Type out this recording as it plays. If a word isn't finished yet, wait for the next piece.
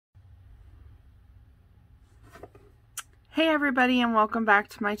Hey everybody, and welcome back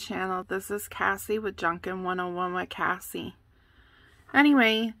to my channel. This is Cassie with Junkin 101 with Cassie.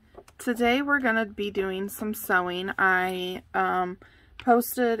 Anyway, today we're going to be doing some sewing. I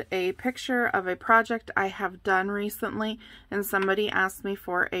posted a picture of a project I have done recently, and somebody asked me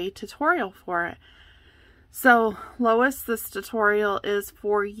for a tutorial for it. So, Lois, this tutorial is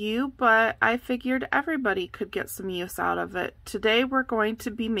for you, but I figured everybody could get some use out of it. Today we're going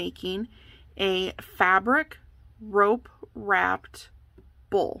to be making a fabric rope wrapped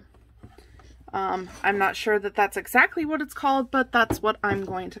bowl. I'm not sure that that's exactly what it's called, but that's what I'm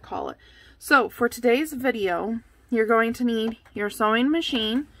going to call it. So for today's video, you're going to need your sewing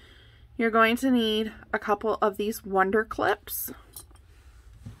machine. You're going to need a couple of these Wonder Clips.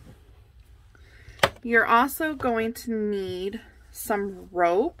 You're also going to need some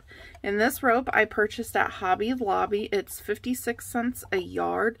rope, and this rope I purchased at Hobby Lobby. It's 56 cents a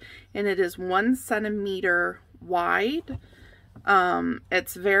yard, and it is 1 centimeter wide.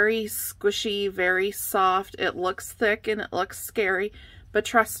 It's very squishy, very soft. It looks thick and it looks scary, but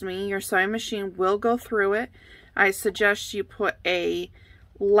trust me, your sewing machine will go through it. I suggest you put a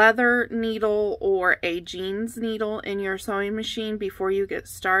leather needle or a jeans needle in your sewing machine before you get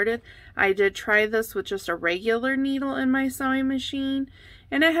started. I did try this with just a regular needle in my sewing machine,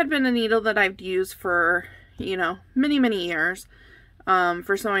 and it had been a needle that I've used for, you know, many years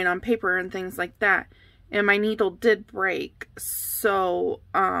for sewing on paper and things like that. And my needle did break, so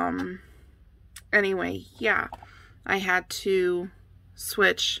anyway, yeah, I had to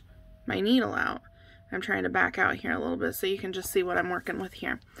switch my needle out. I'm trying to back out here a little bit so you can just see what I'm working with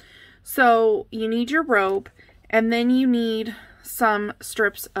here. So you need your rope, and then you need some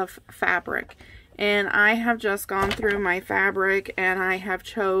strips of fabric. And I have just gone through my fabric and I have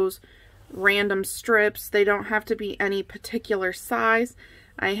chose random strips. They don't have to be any particular size.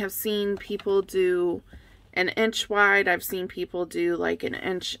 I have seen people do 1 inch wide. I've seen people do like 1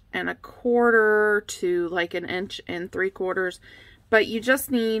 1/4 inch to like 1 3/4 inch. But you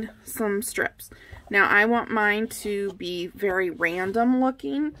just need some strips. Now I want mine to be very random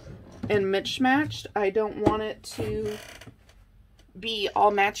looking and mismatched. I don't want it to be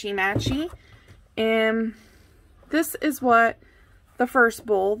all matchy-matchy. And this is what the first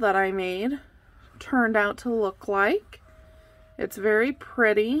bowl that I made turned out to look like. It's very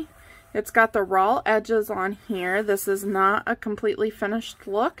pretty. It's got the raw edges on here. This is not a completely finished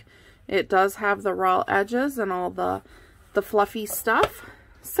look. It does have the raw edges and all the fluffy stuff.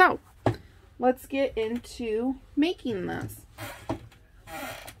 So let's get into making this.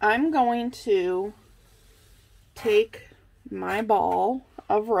 I'm going to take my ball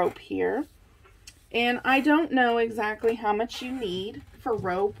of rope here, and I don't know exactly how much you need for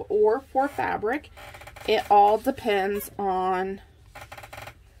rope or for fabric. It all depends on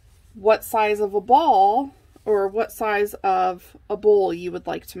what size of a ball or what size of a bowl you would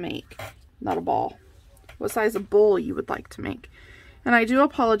like to make. Not a ball. What size of bowl you would like to make. And I do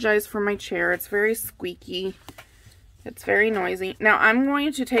apologize for my chair. It's very squeaky. It's very noisy. Now I'm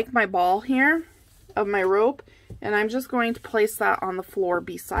going to take my ball here of my rope, and I'm just going to place that on the floor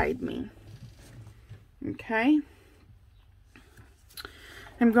beside me. Okay.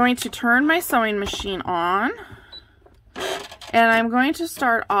 I'm going to turn my sewing machine on, and I'm going to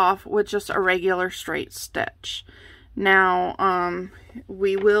start off with just a regular straight stitch. Now,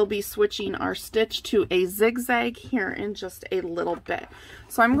 we will be switching our stitch to a zigzag here in just a little bit.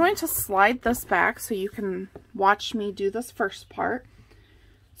 So I'm going to slide this back so you can watch me do this first part.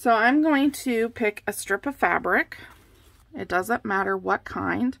 So I'm going to pick a strip of fabric. It doesn't matter what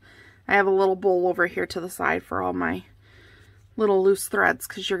kind. I have a little bowl over here to the side for all my little loose threads,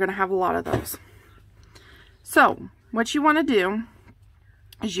 because you're going to have a lot of those. So what you want to do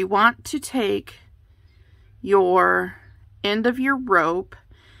is you want to take your end of your rope,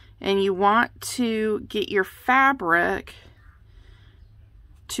 and you want to get your fabric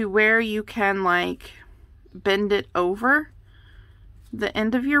to where you can like bend it over the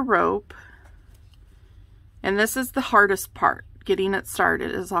end of your rope. And this is the hardest part. Getting it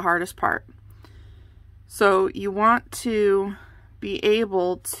started is the hardest part. So you want to be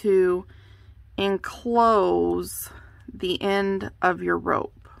able to enclose the end of your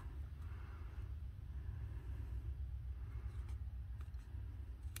rope.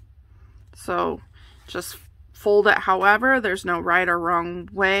 So just fold it however. There's no right or wrong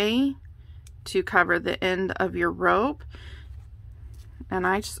way to cover the end of your rope. And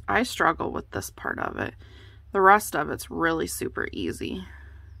I struggle with this part of it. The rest of it's really super easy.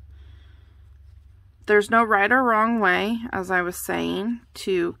 There's no right or wrong way, as I was saying,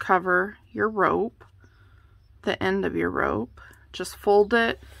 to cover your rope, the end of your rope. Just fold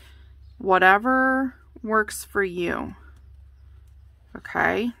it, whatever works for you.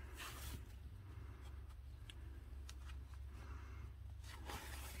 Okay.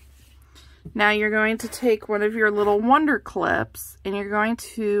 Now you're going to take one of your little wonder clips and you're going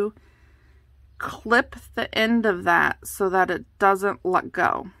to clip the end of that so that it doesn't let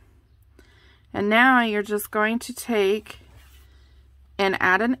go. And now you're just going to take and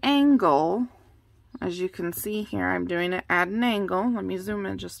add an angle. As you can see here, I'm doing it at an angle. Let me zoom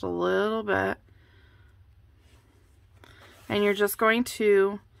in just a little bit. And you're just going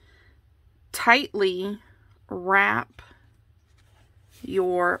to tightly wrap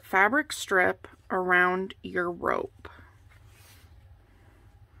your fabric strip around your rope.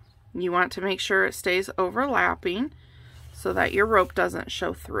 You want to make sure it stays overlapping so that your rope doesn't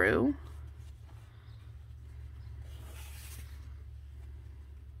show through.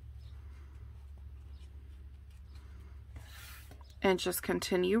 And just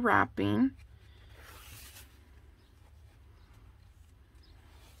continue wrapping.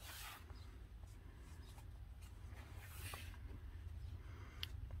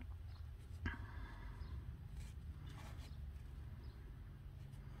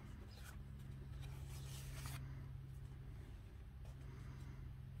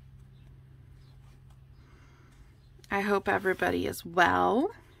 I hope everybody is well,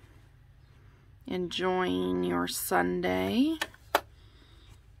 enjoying your Sunday.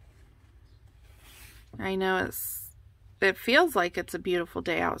 I know it feels like it's a beautiful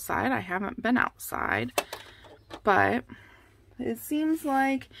day outside. I haven't been outside, but it seems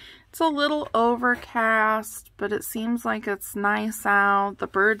like it's a little overcast, but it seems like it's nice out. The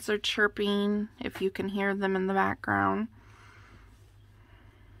birds are chirping, if you can hear them in the background.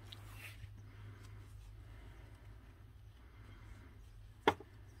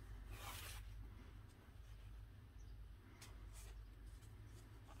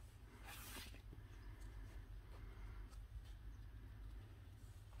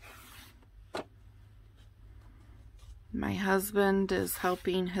 My husband is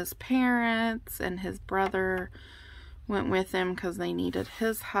helping his parents, and his brother went with him because they needed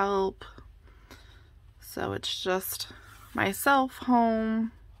his help. So it's just myself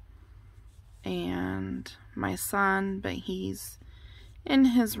home and my son, but he's in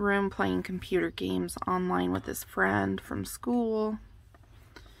his room playing computer games online with his friend from school.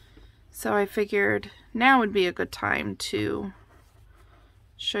 So I figured now would be a good time to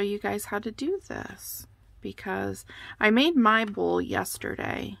show you guys how to do this, because I made my bowl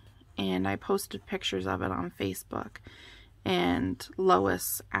yesterday and I posted pictures of it on Facebook, and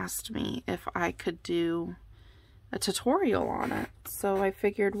Lois asked me if I could do a tutorial on it. So I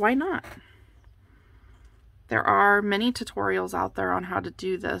figured, why not? There are many tutorials out there on how to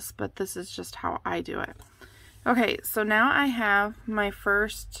do this, but this is just how I do it. Okay, so now I have my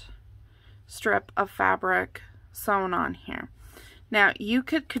first strip of fabric sewn on here. Now, you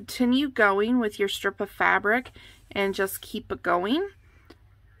could continue going with your strip of fabric and just keep it going,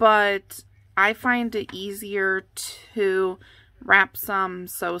 but I find it easier to wrap some,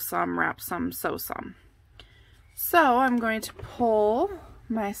 sew some, wrap some, sew some. So I'm going to pull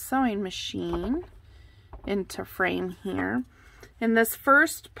my sewing machine into frame here. And this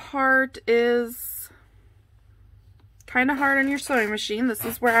first part is kind of hard on your sewing machine. This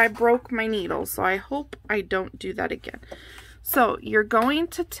is where I broke my needle, so I hope I don't do that again. So you're going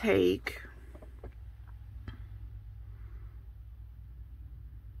to take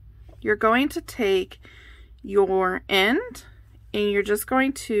your end and you're just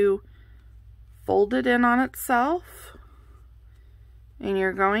going to fold it in on itself, and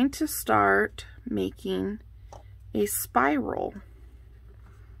you're going to start making a spiral,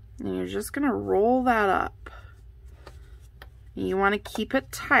 and you're just going to roll that up. And you want to keep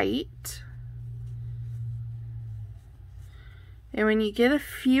it tight. And when you get a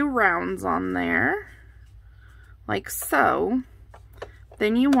few rounds on there, like so,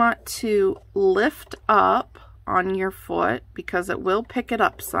 then you want to lift up on your foot, because it will pick it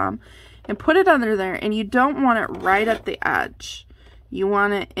up some, and put it under there. And you don't want it right at the edge. You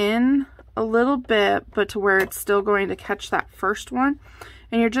want it in a little bit, but to where it's still going to catch that first one.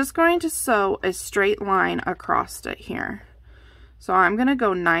 And you're just going to sew a straight line across it here. So I'm going to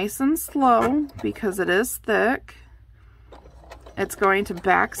go nice and slow because it is thick. It's going to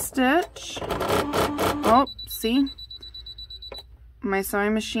back stitch. Oh, see? My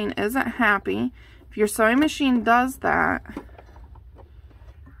sewing machine isn't happy. If your sewing machine does that,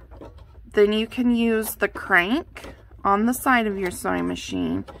 then you can use the crank on the side of your sewing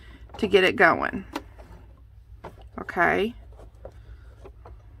machine to get it going. Okay?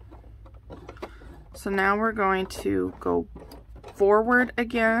 So now we're going to go forward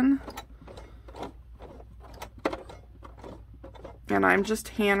again. And I'm just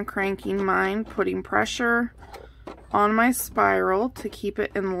hand cranking mine, putting pressure on my spiral to keep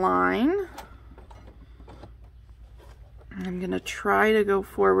it in line. I'm going to try to go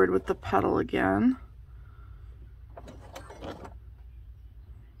forward with the pedal again.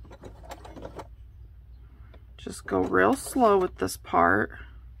 Just go real slow with this part.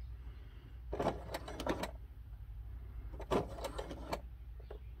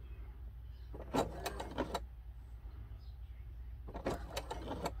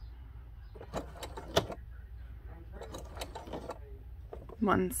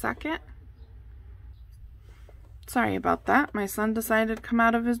 One second. Sorry about that. My son decided to come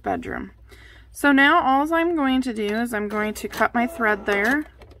out of his bedroom. So now all I'm going to do is I'm going to cut my thread there.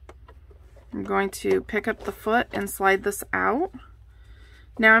 I'm going to pick up the foot and slide this out.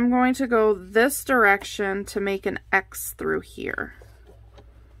 Now I'm going to go this direction to make an X through here.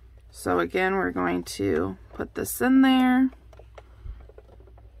 So again, we're going to put this in there.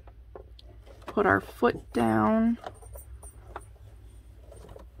 Put our foot down.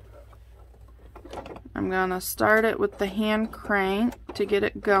 I'm gonna start it with the hand crank to get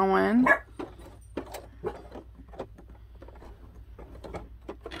it going.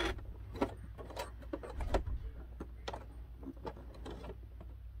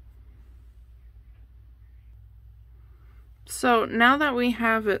 So now that we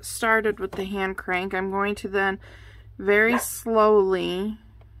have it started with the hand crank, I'm going to then very slowly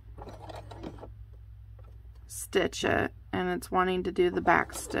stitch it, and it's wanting to do the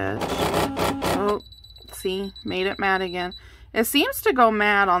back stitch. Oh, see, made it mad again. It seems to go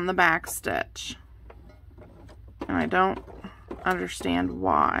mad on the back stitch, and I don't understand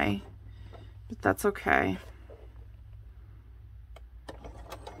why, but that's okay.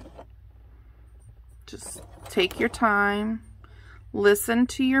 Just take your time. Listen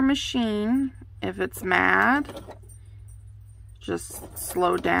to your machine. If it's mad, just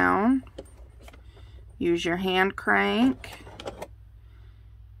slow down. Use your hand crank.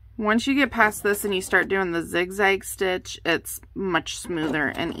 Once you get past this and you start doing the zigzag stitch, it's much smoother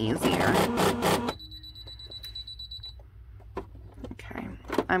and easier. Okay,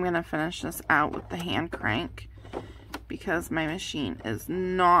 I'm gonna finish this out with the hand crank because my machine is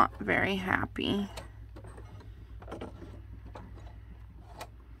not very happy.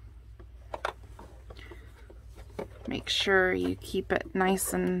 Make sure you keep it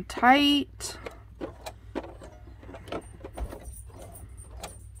nice and tight.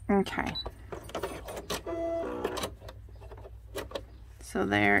 Okay. So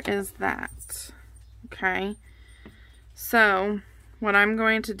there is that. Okay. So what I'm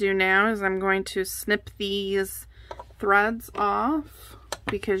going to do now is I'm going to snip these threads off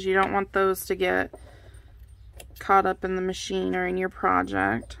because you don't want those to get caught up in the machine or in your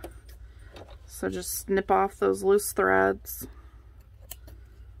project. So just snip off those loose threads.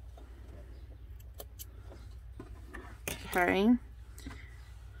 Okay.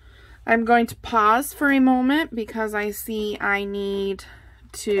 I'm going to pause for a moment because I see I need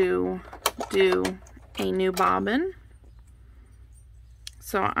to do a new bobbin.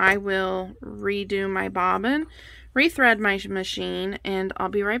 So I will redo my bobbin, rethread my machine, and I'll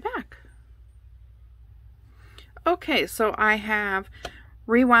be right back. Okay, so I have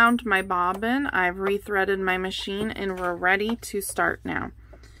rewound my bobbin, I've rethreaded my machine, and we're ready to start now.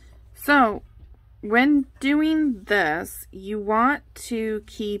 So when doing this, you want to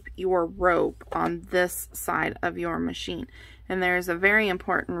keep your rope on this side of your machine, and there's a very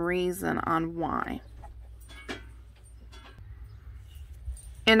important reason on why.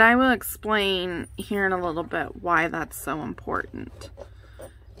 And I will explain here in a little bit why that's so important.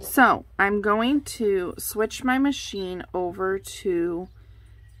 So I'm going to switch my machine over to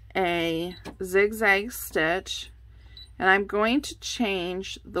a zigzag stitch, and I'm going to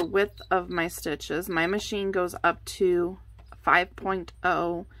change the width of my stitches. My machine goes up to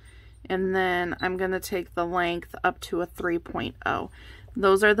 5.0, and then I'm going to take the length up to a 3.0.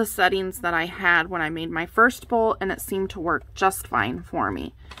 Those are the settings that I had when I made my first bolt, and it seemed to work just fine for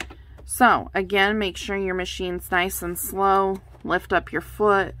me. So again, make sure your machine's nice and slow. Lift up your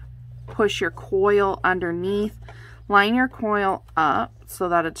foot, push your coil underneath, line your coil up so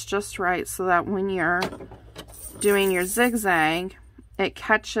that it's just right, so that when you're doing your zigzag, it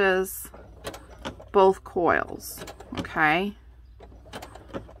catches both coils, okay?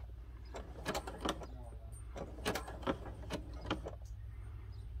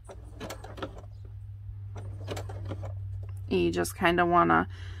 You just kind of want to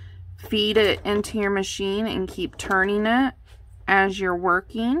feed it into your machine and keep turning it as you're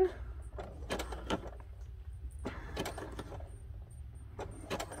working.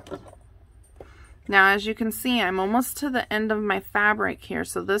 Now, as you can see, I'm almost to the end of my fabric here.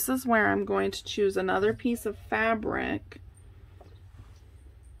 So this is where I'm going to choose another piece of fabric.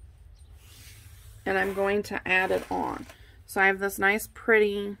 And I'm going to add it on. So I have this nice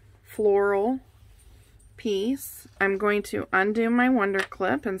pretty floral piece. I'm going to undo my Wonder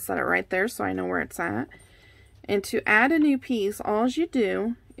Clip and set it right there so I know where it's at. And to add a new piece, all you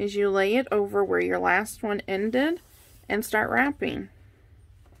do is you lay it over where your last one ended and start wrapping.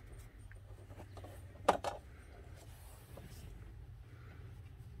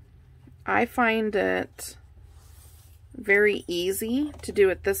 I find it very easy to do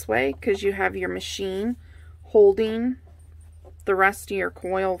it this way because you have your machine holding the rest of your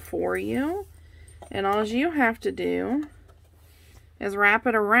coil for you. And all you have to do is wrap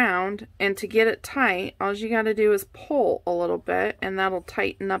it around, and to get it tight, all you got to do is pull a little bit, and that'll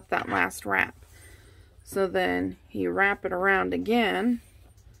tighten up that last wrap. So then you wrap it around again,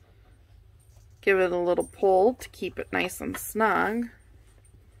 give it a little pull to keep it nice and snug,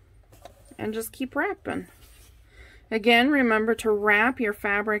 and just keep wrapping. Again, remember to wrap your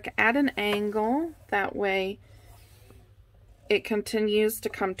fabric at an angle, that way it continues to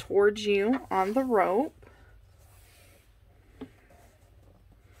come towards you on the rope.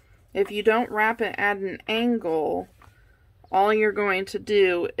 If you don't wrap it at an angle, all you're going to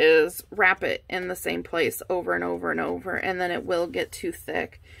do is wrap it in the same place over and over and over, and then it will get too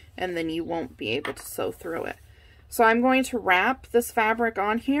thick, and then you won't be able to sew through it. So I'm going to wrap this fabric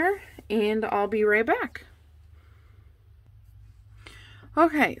on here, and I'll be right back.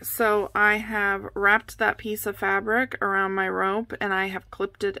 Okay, so I have wrapped that piece of fabric around my rope, and I have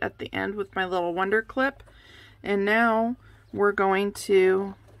clipped it at the end with my little Wonder Clip. And now we're going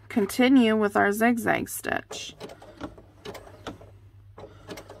to continue with our zigzag stitch.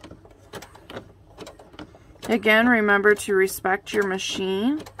 Again, remember to respect your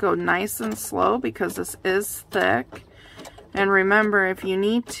machine. Go nice and slow because this is thick. And remember, if you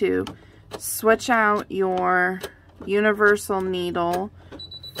need to, switch out your universal needle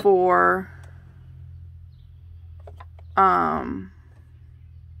for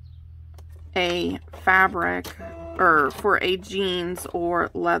a fabric, or for a jeans or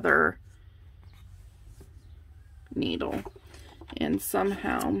leather needle. And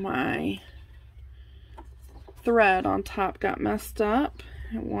somehow my thread on top got messed up.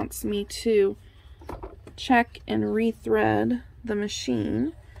 It wants me to check and rethread the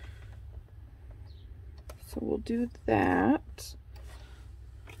machine. So we'll do that.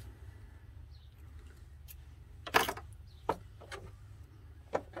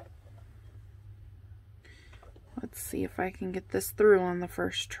 Let's see if I can get this through on the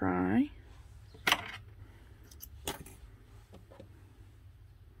first try.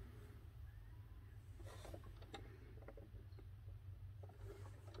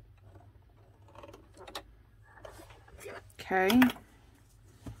 Okay.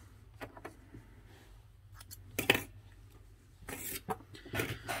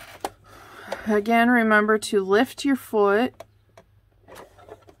 Again, remember to lift your foot.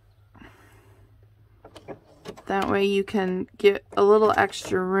 That way you can get a little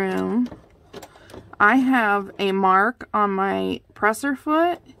extra room. I have a mark on my presser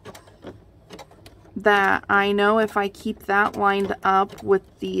foot that I know if I keep that lined up with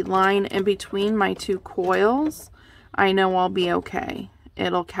the line in between my two coils, I know I'll be okay.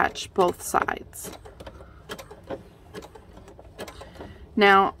 It'll catch both sides.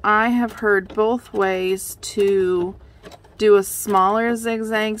 Now, I have heard both ways to do a smaller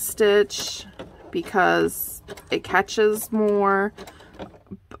zigzag stitch because it catches more.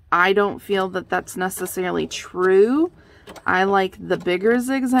 I don't feel that that's necessarily true. I like the bigger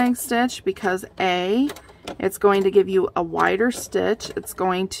zigzag stitch because A, it's going to give you a wider stitch. It's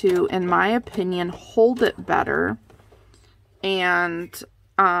going to, in my opinion, hold it better. And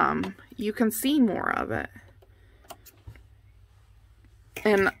you can see more of it.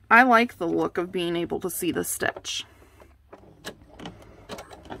 And I like the look of being able to see the stitch.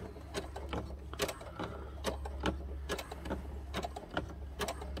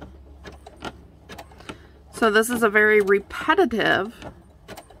 So this is a very repetitive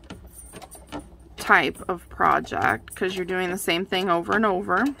type of project because you're doing the same thing over and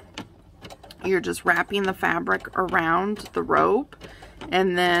over. You're just wrapping the fabric around the rope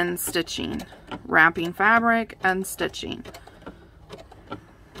and then stitching. Wrapping fabric and stitching.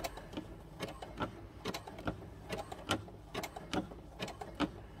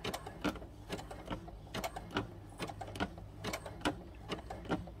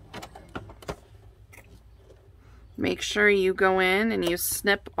 Make sure you go in and you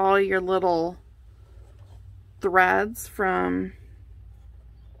snip all your little threads from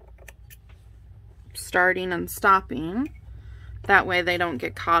starting and stopping. That way they don't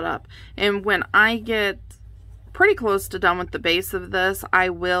get caught up. And when I get pretty close to done with the base of this, I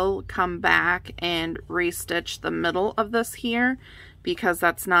will come back and restitch the middle of this here because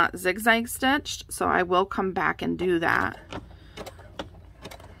that's not zigzag stitched. So I will come back and do that.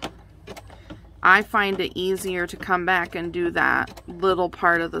 I find it easier to come back and do that little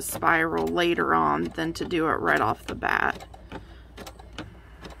part of the spiral later on than to do it right off the bat.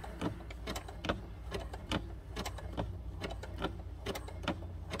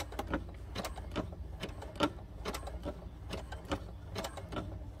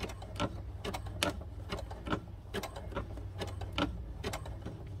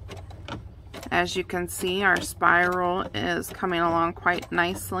 As you can see, our spiral is coming along quite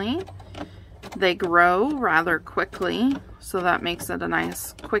nicely. They grow rather quickly, so that makes it a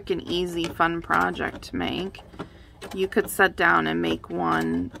nice, quick and easy, fun project to make. You could sit down and make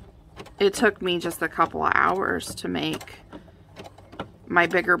one. It took me just a couple of hours to make my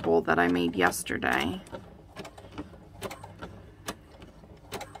bigger bowl that I made yesterday.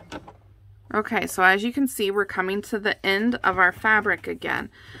 Okay, so as you can see, we're coming to the end of our fabric again.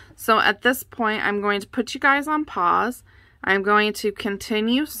 So at this point, I'm going to put you guys on pause. I'm going to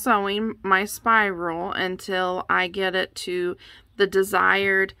continue sewing my spiral until I get it to the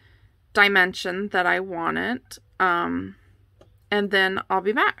desired dimension that I want it. And then I'll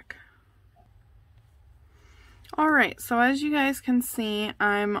be back. Alright, so as you guys can see,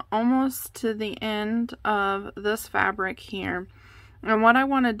 I'm almost to the end of this fabric here. And what I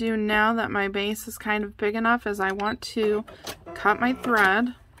want to do now that my base is kind of big enough is I want to cut my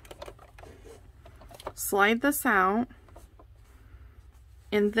thread, slide this out,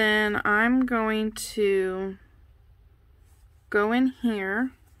 and then I'm going to go in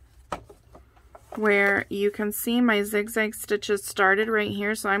here where you can see my zigzag stitches started right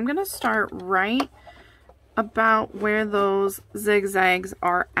here. So I'm going to start right about where those zigzags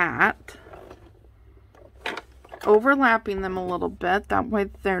are at, overlapping them a little bit, that way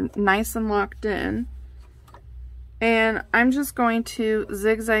they're nice and locked in. And I'm just going to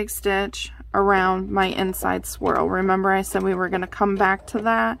zigzag stitch around my inside swirl. Remember I said we were going to come back to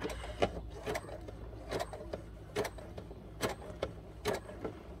that.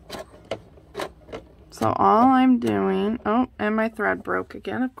 So all I'm doing, oh, and my thread broke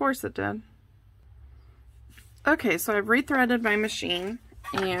again. Of course it did. Okay, so I've rethreaded my machine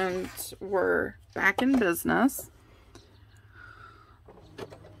and we're back in business.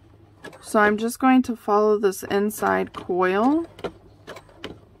 So I'm just going to follow this inside coil,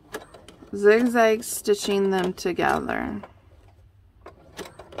 zigzag stitching them together.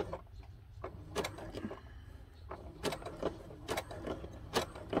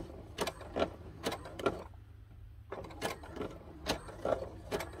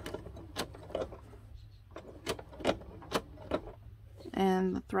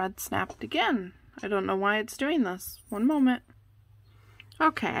 And the thread snapped again. I don't know why it's doing this. One moment.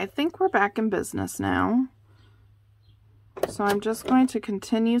 Okay, I think we're back in business now. So I'm just going to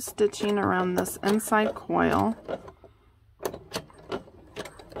continue stitching around this inside coil,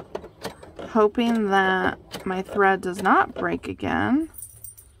 hoping that my thread does not break again.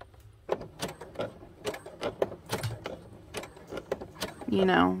 You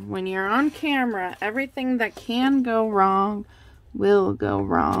know, when you're on camera, everything that can go wrong will go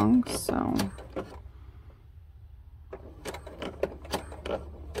wrong, so...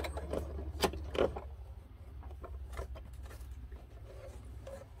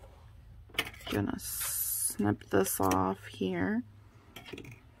 Gonna snip this off here.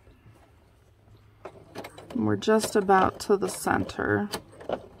 We're just about to the center.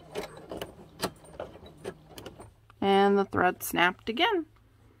 And the thread snapped again.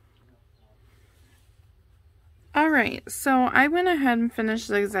 Alright, so I went ahead and finished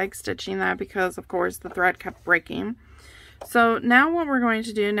zigzag stitching that because, of course, the thread kept breaking. So now what we're going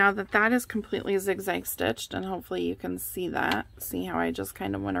to do, now that that is completely zigzag stitched, and hopefully you can see that, see how I just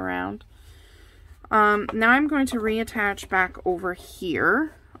kind of went around. Now I'm going to reattach back over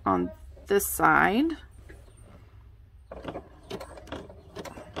here on this side.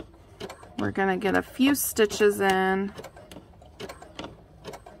 We're going to get a few stitches in.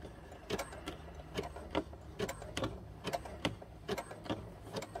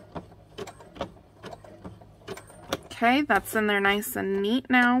 Okay, that's in there nice and neat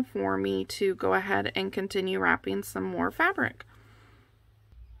now for me to go ahead and continue wrapping some more fabric.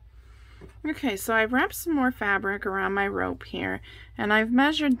 Okay, so I've wrapped some more fabric around my rope here, and I've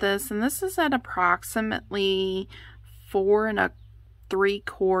measured this, and this is at approximately 4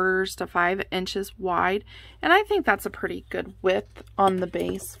 3/4 to 5 inches wide, and I think that's a pretty good width on the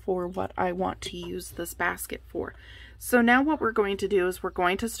base for what I want to use this basket for. So now what we're going to do is we're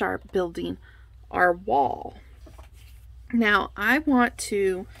going to start building our wall. Now I want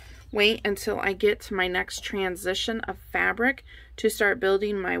to wait until I get to my next transition of fabric to start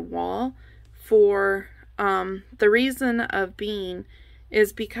building my wall. For the reason of being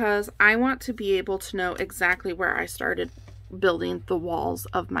is because I want to be able to know exactly where I started building the walls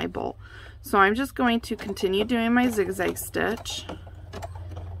of my bowl. So I'm just going to continue doing my zigzag stitch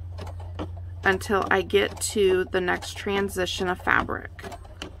until I get to the next transition of fabric.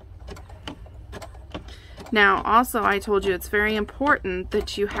 Now also I told you it's very important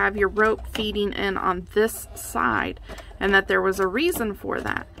that you have your rope feeding in on this side, and that there was a reason for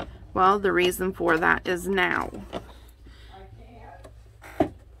that. Well, the reason for that is now.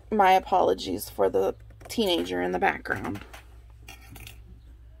 My apologies for the teenager in the background.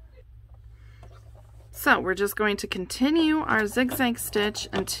 So we're just going to continue our zigzag stitch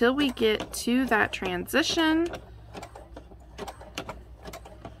until we get to that transition.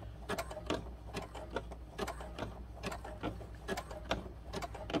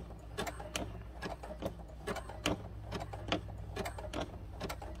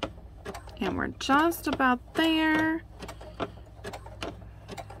 And we're just about there.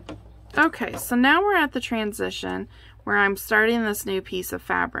 Okay, so now we're at the transition where I'm starting this new piece of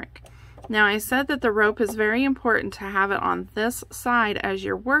fabric. Now I said that the rope is very important to have it on this side as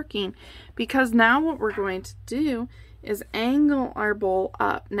you're working, because now what we're going to do is angle our bowl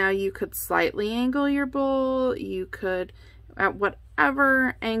up. Now you could slightly angle your bowl, you could at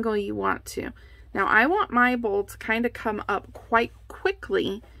whatever angle you want to. Now I want my bowl to kind of come up quite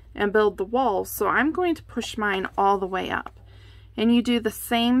quickly and build the wall, so I'm going to push mine all the way up. And you do the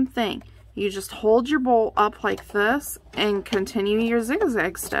same thing. You just hold your bowl up like this and continue your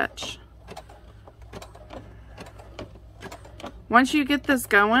zigzag stitch. Once you get this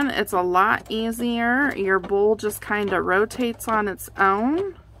going, it's a lot easier. Your bowl just kind of rotates on its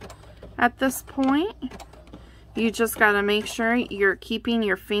own at this point. You just got to make sure you're keeping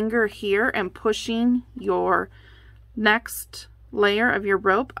your finger here and pushing your next layer of your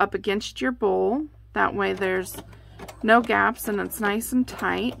rope up against your bowl. That way there's no gaps and it's nice and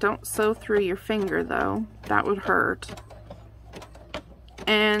tight. Don't sew through your finger though, that would hurt.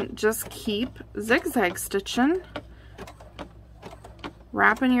 And just keep zigzag stitching,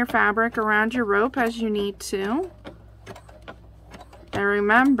 wrapping your fabric around your rope as you need to. And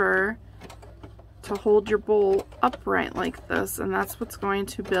remember to hold your bowl upright like this, and that's what's going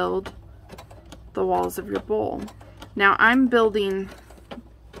to build the walls of your bowl. Now I'm building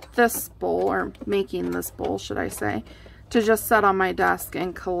this bowl, or making this bowl should I say, to just set on my desk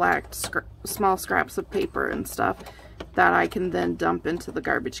and collect small scraps of paper and stuff that I can then dump into the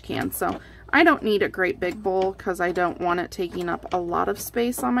garbage can. So I don't need a great big bowl because I don't want it taking up a lot of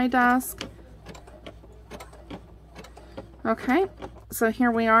space on my desk. Okay, so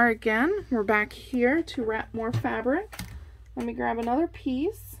here we are again. We're back here to wrap more fabric. Let me grab another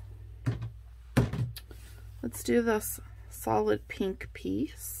piece. Let's do this solid pink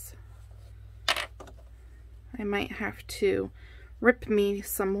piece. I might have to rip me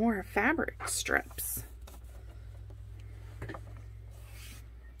some more fabric strips.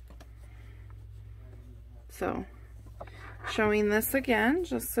 So, showing this again,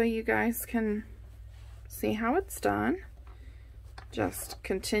 just so you guys can see how it's done. Just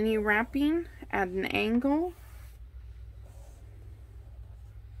continue wrapping at an angle.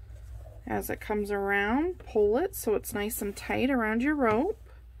 As it comes around, pull it so it's nice and tight around your rope.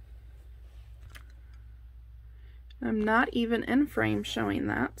 I'm not even in frame showing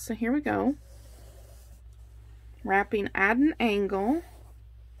that, so here we go. Wrapping at an angle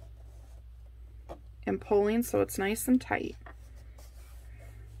and pulling so it's nice and tight.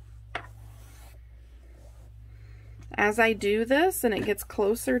 As I do this and it gets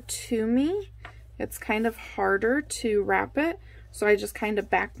closer to me, it's kind of harder to wrap it, so I just kind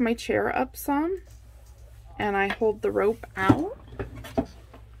of back my chair up some and I hold the rope out.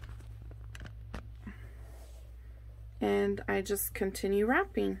 And I just continue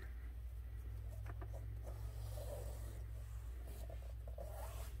wrapping.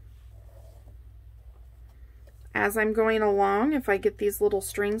 As I'm going along, if I get these little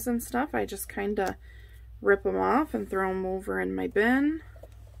strings and stuff, I just kind of rip them off and throw them over in my bin.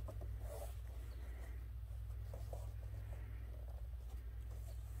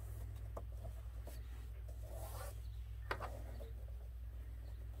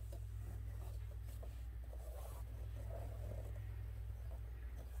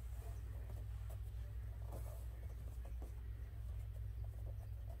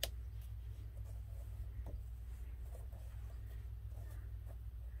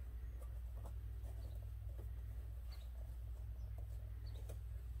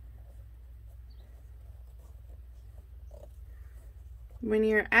 When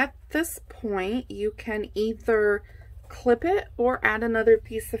you're at this point, you can either clip it or add another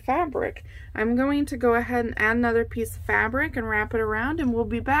piece of fabric. I'm going to go ahead and add another piece of fabric and wrap it around, and we'll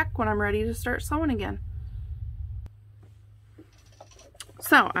be back when I'm ready to start sewing again.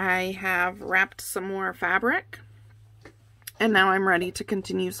 So I have wrapped some more fabric, and now I'm ready to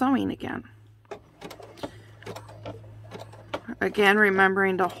continue sewing again. Again,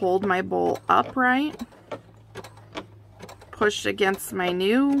 remembering to hold my bowl upright, push against my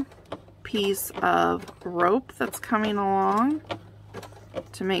new piece of rope that's coming along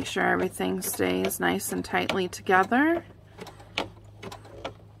to make sure everything stays nice and tightly together.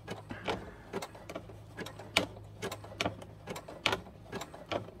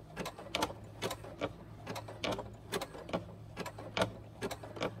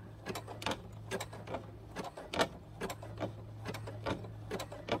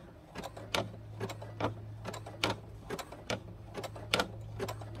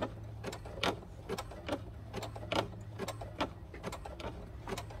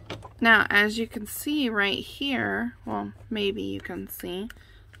 Now, as you can see right here, well, maybe you can see,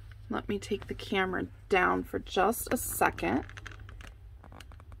 let me take the camera down for just a second.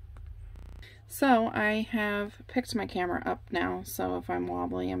 So I have picked my camera up now, so if I'm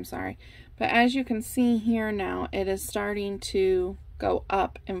wobbly, I'm sorry. But as you can see here now, it is starting to go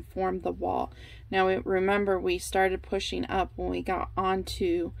up and form the wall. Now, remember, we started pushing up when we got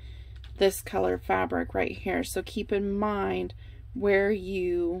onto this color fabric right here. So keep in mind where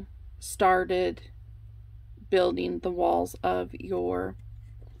you started building the walls of your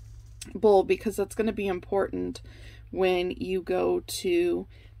bowl, because that's going to be important when you go to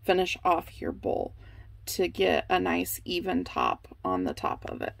finish off your bowl to get a nice even top on the top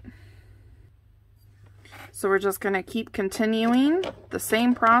of it. So we're just going to keep continuing the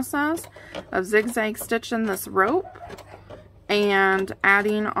same process of zigzag stitching this rope and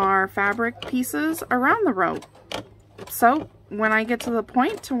adding our fabric pieces around the rope. So when I get to the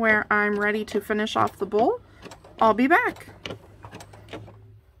point to where I'm ready to finish off the bowl, I'll be back.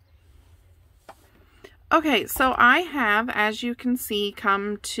 Okay, so I have, as you can see,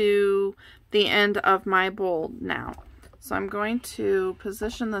 come to the end of my bowl now. So I'm going to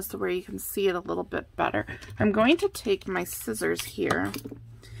position this to where you can see it a little bit better. I'm going to take my scissors here,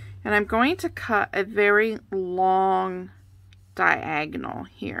 and I'm going to cut a very long diagonal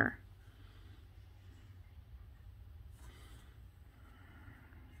here.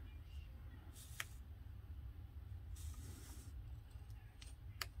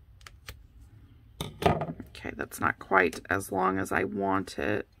 Okay, that's not quite as long as I want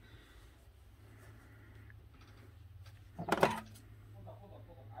it.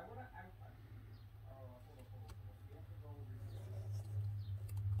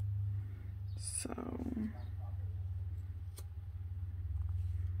 So,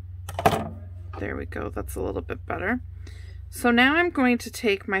 there we go, that's a little bit better. So now I'm going to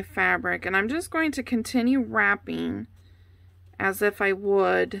take my fabric and I'm just going to continue wrapping as if I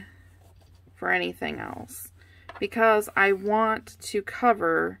would for anything else, because I want to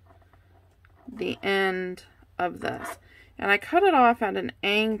cover the end of this. And I cut it off at an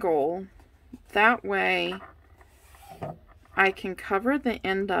angle, that way I can cover the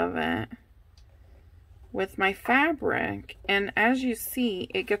end of it with my fabric, and as you see,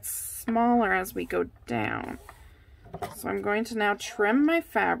 it gets smaller as we go down. So I'm going to now trim my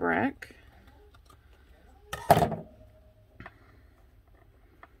fabric.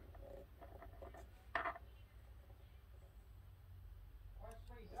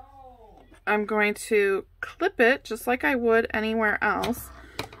 I'm going to clip it just like I would anywhere else.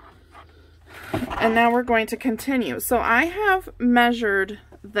 And now we're going to continue. So I have measured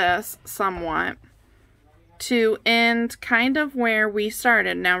this somewhat to end kind of where we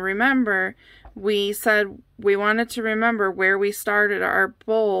started. Now remember, we said we wanted to remember where we started our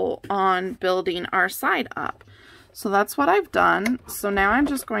bowl on building our side up. So that's what I've done. So now I'm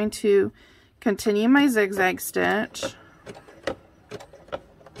just going to continue my zigzag stitch.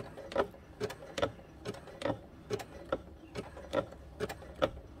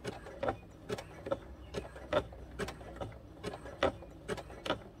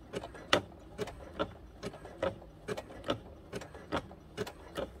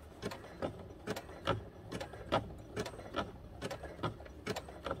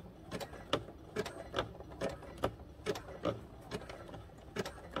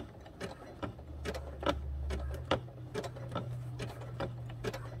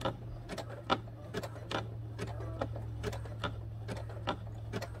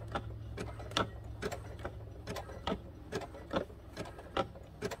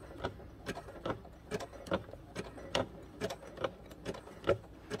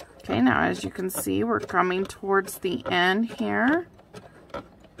 Now, as you can see, we're coming towards the end here.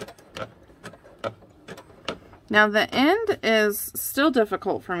 Now, the end is still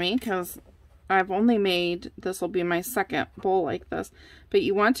difficult for me because I've only made, this will be my second bowl like this, but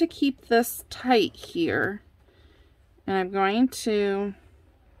you want to keep this tight here. And I'm going to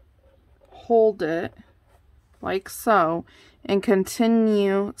hold it like so and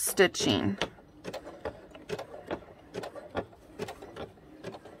continue stitching.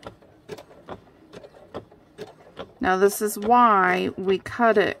 Now this is why we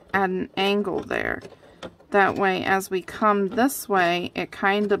cut it at an angle there. That way, as we come this way, it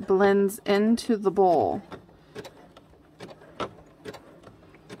kind of blends into the bowl.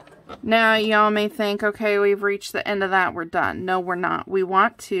 Now, y'all may think, okay, we've reached the end of that, we're done. No, we're not. We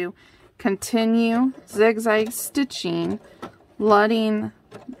want to continue zigzag stitching, letting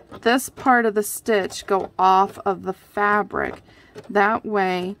this part of the stitch go off of the fabric. That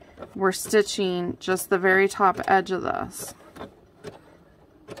way, we're stitching just the very top edge of this.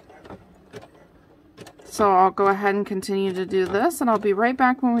 So I'll go ahead and continue to do this, and I'll be right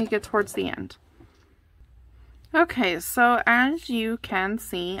back when we get towards the end. Okay, so as you can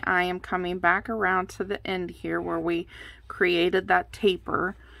see, I am coming back around to the end here where we created that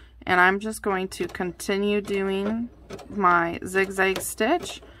taper, and I'm just going to continue doing my zigzag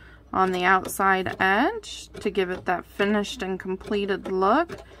stitch on the outside edge to give it that finished and completed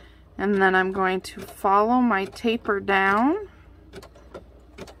look, and then I'm going to follow my taper down.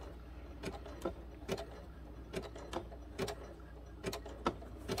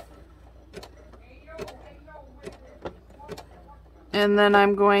 And then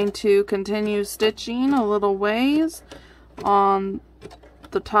I'm going to continue stitching a little ways on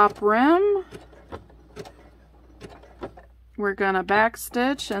the top rim. We're going to back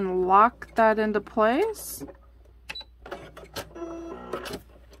stitch and lock that into place.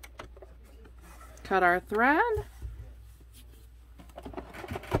 Cut our thread.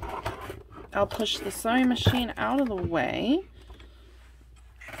 I'll push the sewing machine out of the way.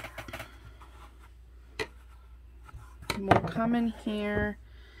 We'll come in here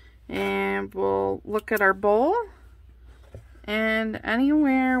and we'll look at our bowl, and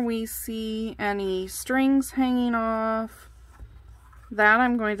anywhere we see any strings hanging off, that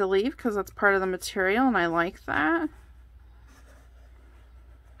I'm going to leave because that's part of the material and I like that.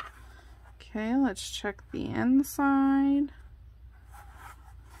 Okay, let's check the inside.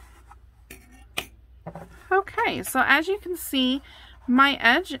 Okay, so as you can see, my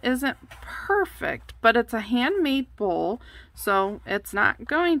edge isn't perfect, but it's a handmade bowl, so it's not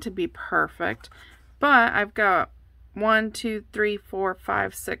going to be perfect. But I've got 1, 2, 3, 4,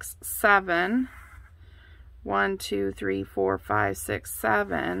 5, 6, 7. 1, 2, 3, 4, 5, 6,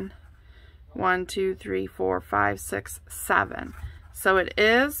 7. 1, 2, 3, 4, 5, 6, 7. So it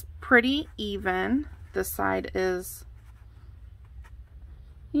is pretty even. This side is,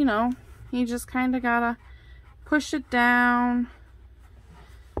 you know, you just kind of gotta push it down.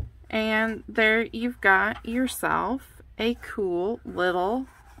 And there you've got yourself a cool little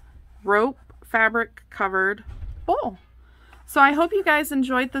rope fabric covered bowl. So I hope you guys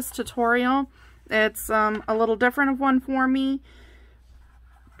enjoyed this tutorial. It's a little different of one for me.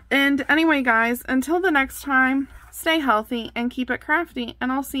 And anyway, guys, until the next time, stay healthy and keep it crafty, and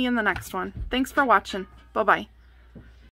I'll see you in the next one. Thanks for watching. Bye-bye.